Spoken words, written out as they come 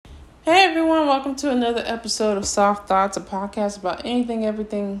Hey everyone, welcome to another episode of Soft Thoughts, a podcast about anything,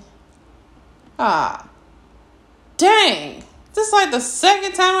 everything. Dang! This is like the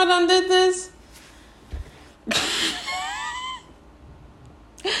second time I done did this.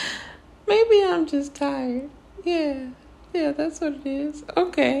 Maybe I'm just tired. Yeah, that's what it is.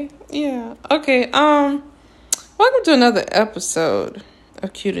 Okay, yeah. Okay, welcome to another episode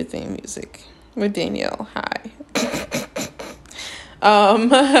of Cuter Theme Music with Danielle. Hi.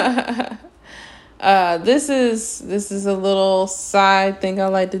 This is a little side thing I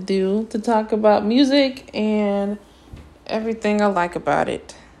like to do to talk about music and everything I like about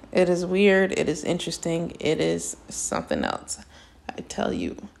it. It is weird. It is interesting. It is something else. I tell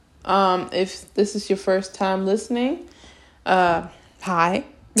you. If this is your first time listening, hi.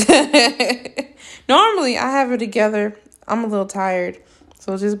 Normally I have it together. I'm a little tired,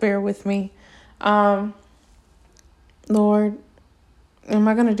 so just bear with me. Lord, am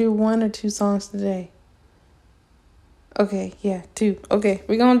I going to do 1 or 2 songs today? Okay, yeah, 2. Okay,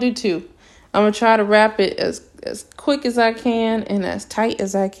 we're going to do 2. I'm going to try to wrap it as quick as I can and as tight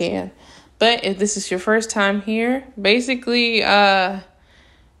as I can. But if this is your first time here, basically, here's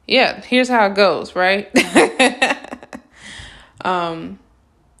how it goes, right?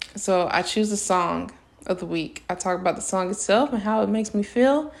 So I choose a song of the week. I talk about the song itself and how it makes me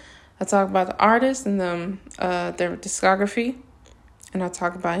feel. I talk about the artist and their discography. And I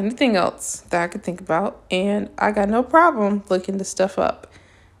talk about anything else that I could think about. And I got no problem looking this stuff up.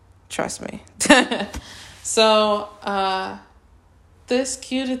 Trust me. So, this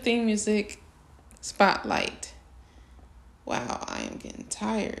Cuter Theme Music Spotlight. Wow, I am getting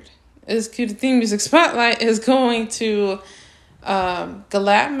tired. This Cuter Theme Music Spotlight is going to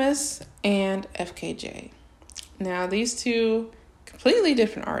Galatmus and FKJ. Now, these two completely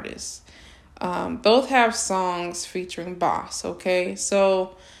different artists. Both have songs featuring Boss, okay?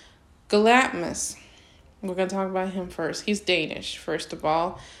 So, Galatmus, we're going to talk about him first. He's Danish, first of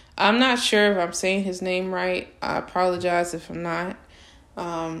all. I'm not sure if I'm saying his name right. I apologize if I'm not.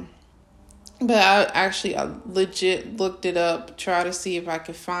 But I legit looked it up, try to see if I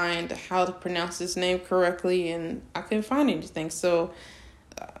could find how to pronounce his name correctly, and I couldn't find anything. So,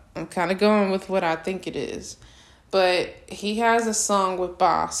 I'm kind of going with what I think it is. But he has a song with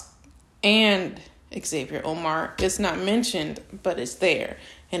Boss and Xavier Omar. It's not mentioned, but it's there.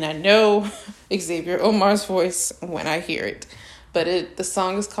 And I know Xavier Omar's voice when I hear it. But the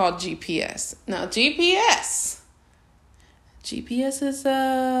song is called GPS. Now, GPS is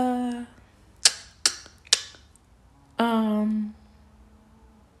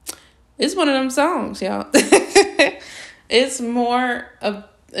it's one of them songs, y'all. It's more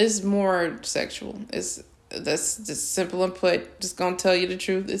sexual. That's just simple and put. Just gonna tell you the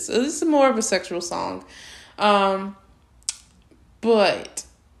truth. This is more of a sexual song, but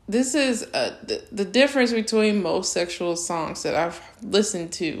this is the difference between most sexual songs that I've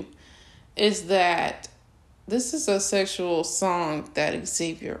listened to is that this is a sexual song that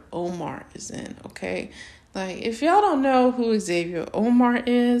Xavier Omar is in. Okay, like if y'all don't know who Xavier Omar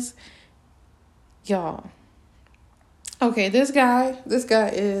is, y'all. Okay, this guy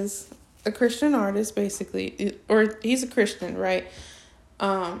is a Christian artist, basically, or he's a Christian, right?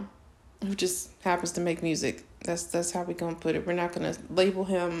 Who just happens to make music. That's how we gonna put it. We're not gonna label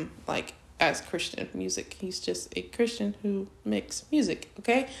him like as Christian music. He's just a Christian who makes music.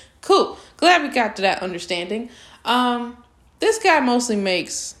 Okay, cool. Glad we got to that understanding. This guy mostly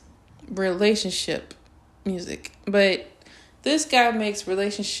makes relationship music, but this guy makes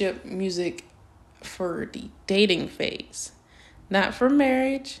relationship music for the dating phase, not for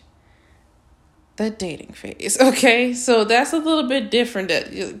marriage. The dating phase. Okay, so that's a little bit different.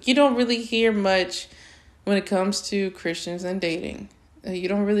 That you don't really hear much when it comes to Christians and dating. You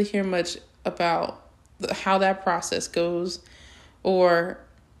don't really hear much about how that process goes, or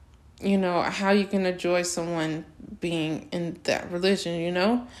how you can enjoy someone being in that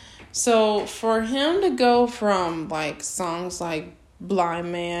religion. So for him to go from like songs like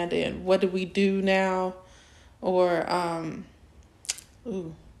Blind Man and What Do We Do Now, or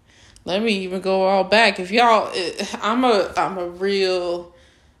let me even go all back. If y'all, I'm a real,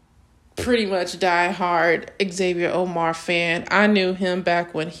 pretty much diehard Xavier Omar fan. I knew him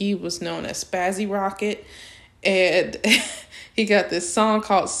back when he was known as Spazzy Rocket, and he got this song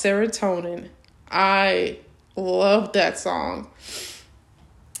called Serotonin. I love that song.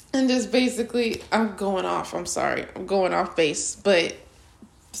 And just basically, I'm going off base, but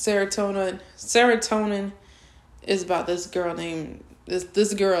Serotonin is about this girl named.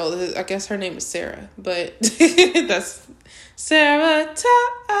 This girl, I guess her name is Sarah, but that's serotonin.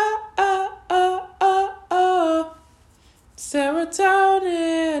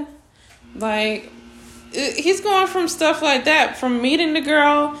 Like, he's going from stuff like that, from meeting the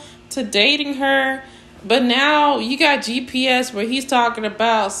girl to dating her. But now you got GPS where he's talking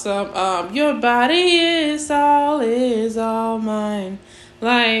about some your body is all mine.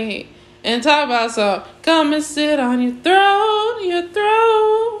 Like, and talk about some come and sit on your throne.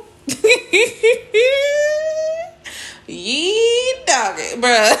 Yee doggy,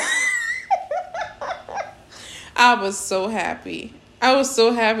 bruh. I was so happy.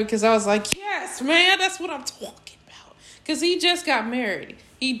 Because I was like, yes, man, that's what I'm talking about. Because he just got married.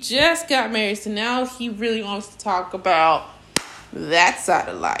 So now he really wants to talk about that side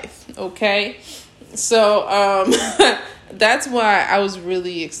of life. Okay? So, that's why I was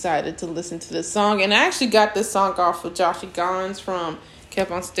really excited to listen to this song. And I actually got this song off of Joshy Gons from Kept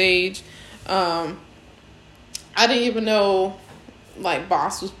on Stage. I didn't even know, like,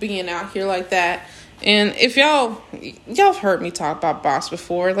 Boss was being out here like that. And if y'all have heard me talk about Boss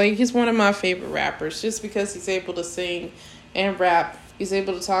before, like, he's one of my favorite rappers just because he's able to sing and rap. He's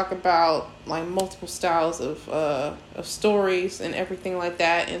able to talk about, like, multiple styles of stories and everything like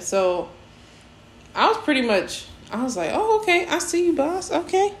that. And so I was like, oh, okay, I see you, Boss.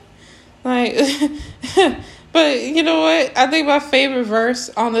 Okay. Like, but you know what? I think my favorite verse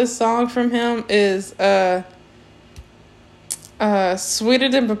on this song from him is, sweeter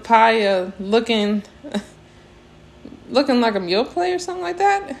than papaya, looking like a mule play or something like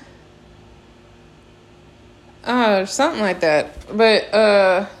that. Something like that. But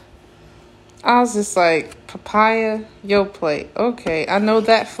I was just like, papaya, yo play. Okay, I know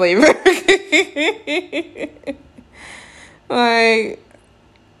that flavor. Like,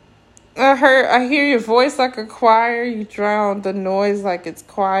 I hear your voice like a choir. You drown the noise like it's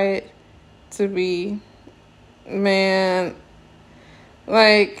quiet to be, man.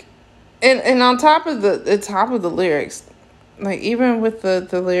 Like, and on top of the lyrics, like, even with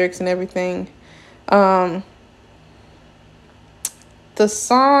the lyrics and everything, the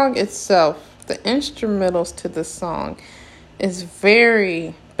song itself, the instrumentals to the song is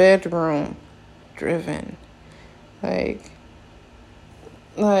very bedroom driven. Like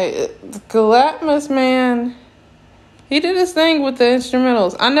Galatmus, man, he did his thing with the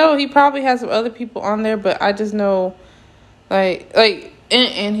instrumentals. I know he probably has some other people on there, but I just know,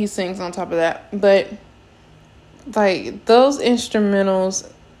 and he sings on top of that. But, like, those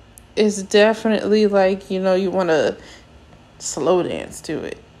instrumentals is definitely, like, you know, you want to slow dance to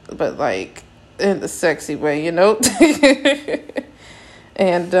it. But, like, in the sexy way, you know?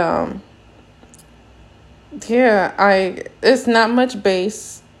 And, yeah, it's not much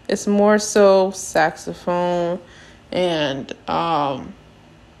bass. It's more so saxophone. And, I'm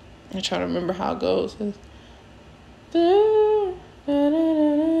trying to remember how it goes.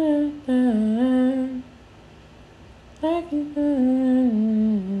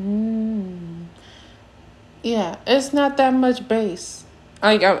 Yeah, it's not that much bass.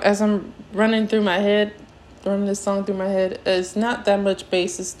 As I'm running this song through my head, it's not that much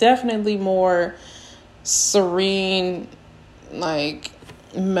bass. It's definitely more serene, like,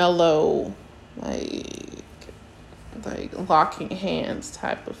 mellow, like locking hands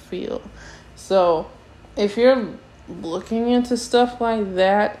type of feel. So if you're looking into stuff like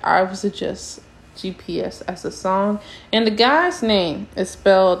that, I would suggest GPS as a song. And the guy's name is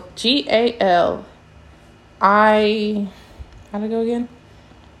spelled How'd it go again?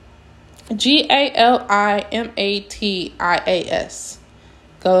 Galimatias.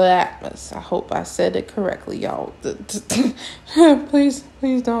 Galatmus. I hope I said it correctly, y'all. Please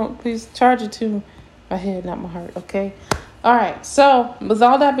don't. Please charge it to my head, not my heart, okay? All right. So, with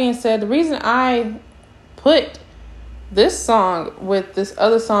all that being said, the reason I put this song with this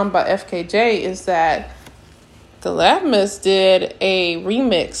other song by FKJ is that Galatmus did a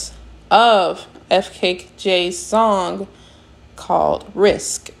remix of FKJ's song called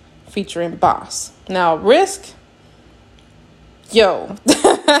Risk, featuring Boss. Now, Risk,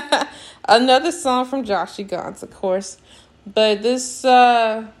 another song from Joshy Gons, of course. But this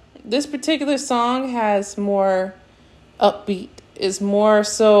particular song has more upbeat. It's more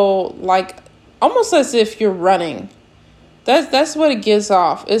so like almost as if you're running. That's what it gives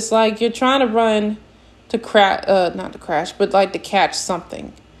off. It's like you're trying to run to not to crash, but like to catch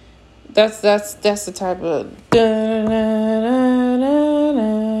something. That's the type of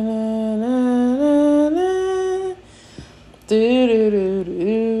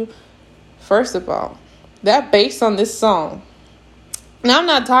First of all, that bass on this song. Now, I'm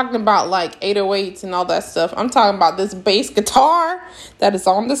not talking about like 808s and all that stuff. I'm talking about this bass guitar that is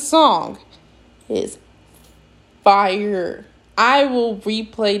on the song is fire. I will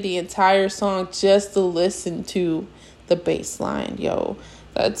replay the entire song just to listen to the bass line, yo.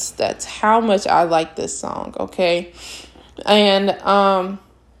 That's how much I like this song, okay? And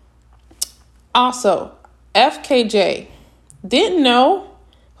also, FKJ, didn't know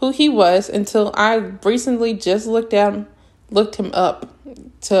who he was until I recently just looked him up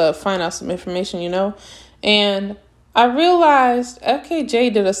to find out some information, and I realized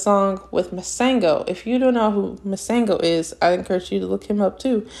FKJ did a song with Masengo. If you don't know who Masengo is, I encourage you to look him up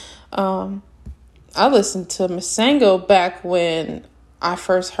too. I listened to Masengo back when I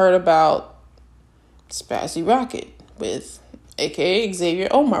first heard about Spazzy Rocket with aka Xavier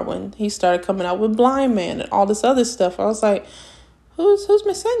Omar, when he started coming out with Blind Man and all this other stuff. I was like, who's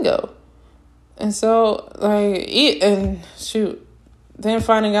Masengo? And so then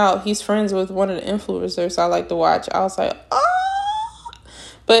finding out he's friends with one of the influencers I like to watch, I was like, oh,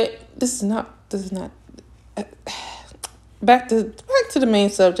 but this is not back to the main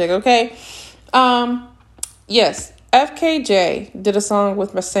subject, okay? Yes, FKJ did a song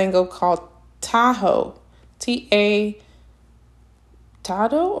with Masengo called Tahoe.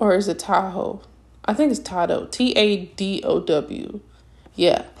 Tado, or is it Tahoe? I think it's Tado. Tadow.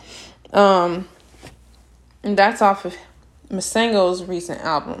 Yeah. And that's off of Masengo's recent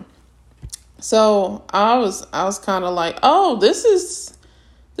album. So I was kind of like, oh, this is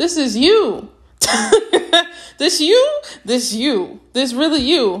you. This really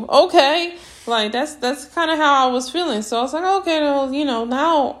you. Okay. Like that's kind of how I was feeling. So I was like, okay, well,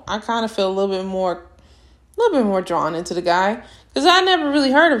 now I kind of feel a little bit more drawn into the guy, because I never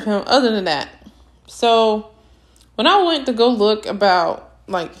really heard of him other than that. So when I went to go look about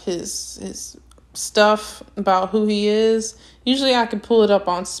like his stuff about who he is, usually I can pull it up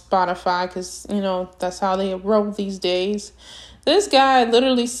on Spotify, because that's how they roll these days. This guy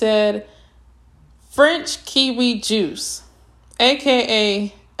literally said French Kiwi Juice,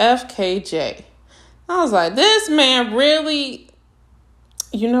 aka FKJ. I was like, this man really,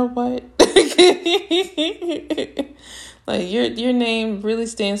 you know what? Like your name really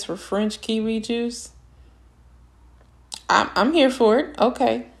stands for French Kiwi Juice. I'm here for it.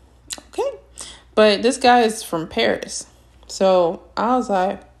 Okay. But this guy is from Paris. So I was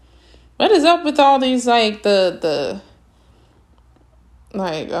like, what is up with all these like the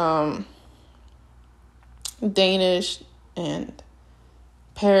Danish and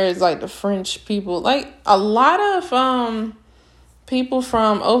Paris, like the French people, like a lot of people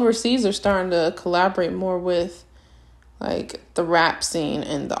from overseas are starting to collaborate more with like the rap scene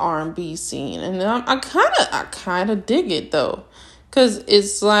and the R&B scene, and I kind of dig it though, because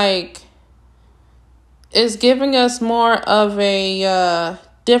it's like it's giving us more of a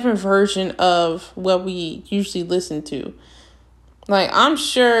different version of what we usually listen to. Like, I'm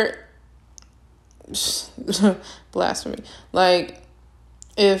sure blasphemy. Like,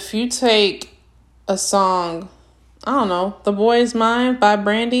 if you take a song, I don't know, The Boy Is Mine by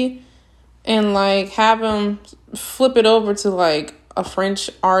Brandy, and like have him flip it over to like a French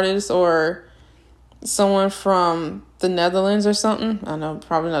artist or someone from the Netherlands or something. I know,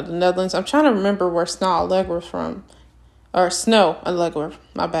 probably not the Netherlands. I'm trying to remember where Snow Allegra's from. Or Snow Allegra.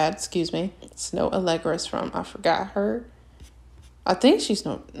 My bad, excuse me. Snow Allegra's from. I forgot her. I think she's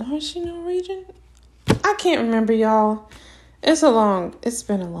is she Norwegian? I can't remember, y'all. It's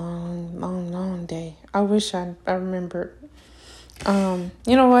been a long day. I wish I remembered. You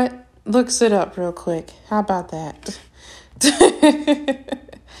know what? Looks it up real quick. How about that?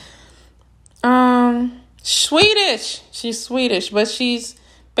 Swedish. She's Swedish, but she's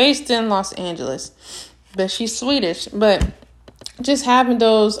based in Los Angeles. But she's Swedish. But just having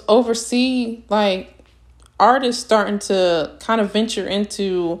those overseas like artists starting to kind of venture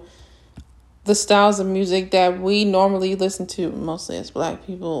into the styles of music that we normally listen to, mostly as Black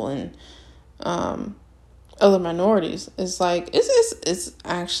people and other minorities. It's like it's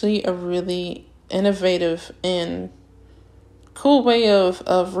actually a really innovative and cool way of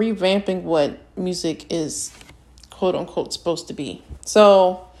revamping what music is quote unquote supposed to be.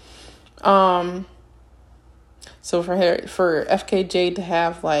 So for FKJ to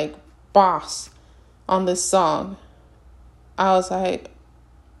have like Boss on this song, I was like,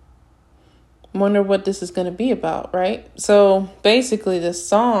 wonder what this is going to be about, right? So basically this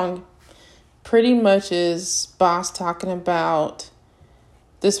song pretty much is Boss talking about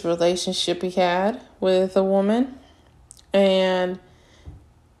this relationship he had with a woman, and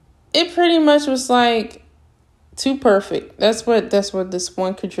it pretty much was like too perfect. That's what this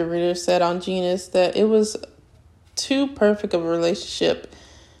one contributor said on Genius, that it was too perfect of a relationship,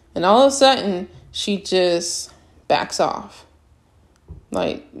 and all of a sudden she just backs off.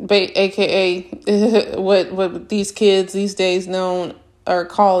 Like, AKA what these kids these days known or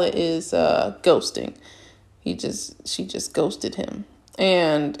call it is ghosting. She just ghosted him.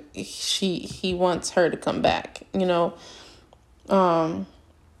 and he wants her to come back. The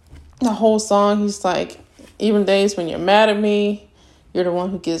whole song, he's like, even days when you're mad at me, you're the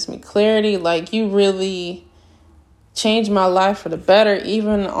one who gives me clarity. Like, you really changed my life for the better,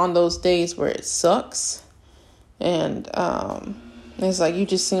 even on those days where it sucks. And it's like, you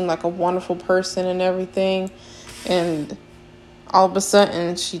just seem like a wonderful person and everything. And all of a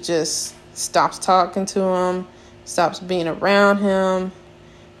sudden, she just stops talking to him, stops being around him.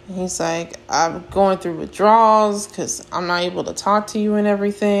 And he's like, I'm going through withdrawals because I'm not able to talk to you and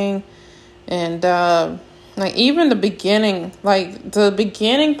everything. And like, even the beginning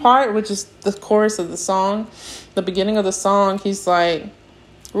part, which is the chorus of the song, the beginning of the song, he's like,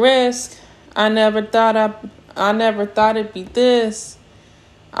 risk, I never thought it'd be this.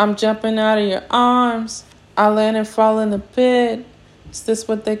 I'm jumping out of your arms. I land and fall in the pit. Is this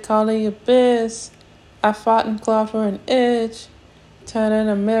what they call the abyss? I fought and clawed for an itch, turning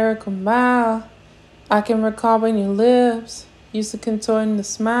a miracle mile. I can recall when your lips used to contort into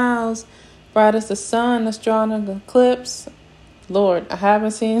smiles, bright as the sun that's drawn an eclipse. Lord, I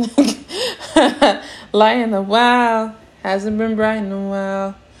haven't seen light in a while. Hasn't been bright in a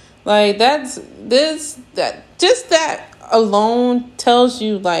while. Like, that alone tells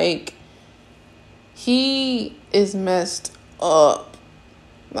you, like, he is messed up.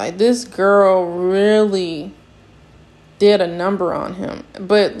 Like, this girl really did a number on him.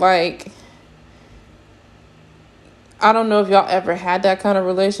 But, like, I don't know if y'all ever had that kind of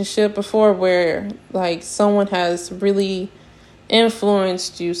relationship before where, like, someone has really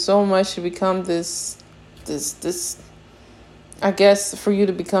influenced you so much to become this, I guess, for you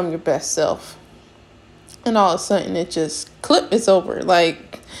to become your best self. And all of a sudden it just it's over.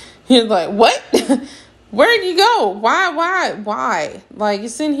 Like, you're like, what? Where'd you go? Why? Like, you're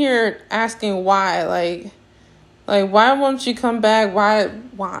sitting here asking why. Like, why won't you come back?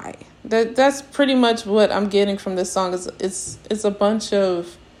 Why? That's pretty much what I'm getting from this song. It's a bunch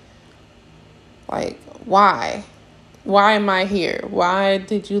of, like, why? Why am I here? Why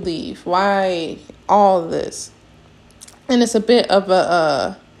did you leave? Why all this? And it's a bit of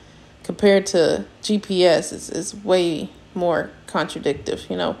a, compared to GPS, it's way more contradictive,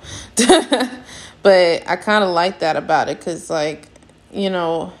 But I kind of like that about it because, like,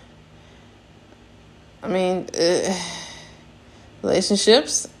 I mean,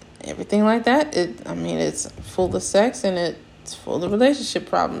 relationships, everything like that, it's full of sex and it's full of relationship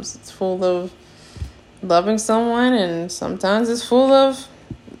problems. It's full of loving someone, and sometimes it's full of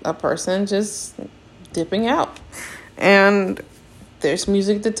a person just dipping out. And there's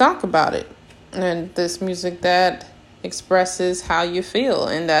music to talk about it. And there's music that expresses how you feel.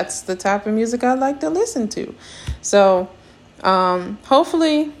 And that's the type of music I like to listen to. So,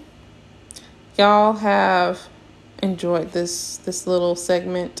 hopefully y'all have enjoyed this little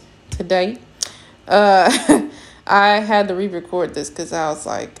segment today. I had to re-record this because I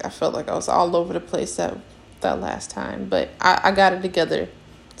felt like I was all over the place that last time. But I got it together.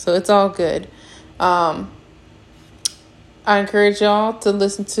 So it's all good. I encourage y'all to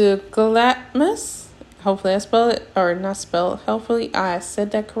listen to Galatmus. Hopefully I spelled it, or not spell it. Hopefully I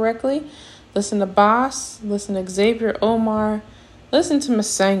said that correctly. Listen to Boss. Listen to Xavier Omar. Listen to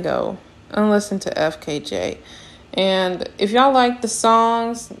Masango. And listen to FKJ. And if y'all like the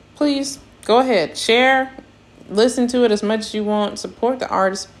songs, please go ahead. Share. Listen to it as much as you want. Support the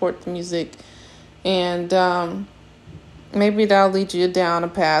artist. Support the music. And maybe that'll lead you down a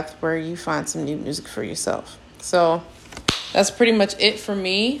path where you find some new music for yourself. So that's pretty much it for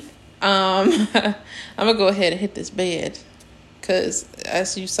me. I'm going to go ahead and hit this bed because,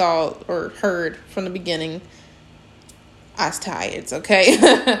 as you saw or heard from the beginning, I was tired,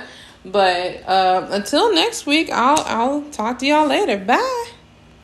 okay? But until next week, I'll talk to y'all later. Bye.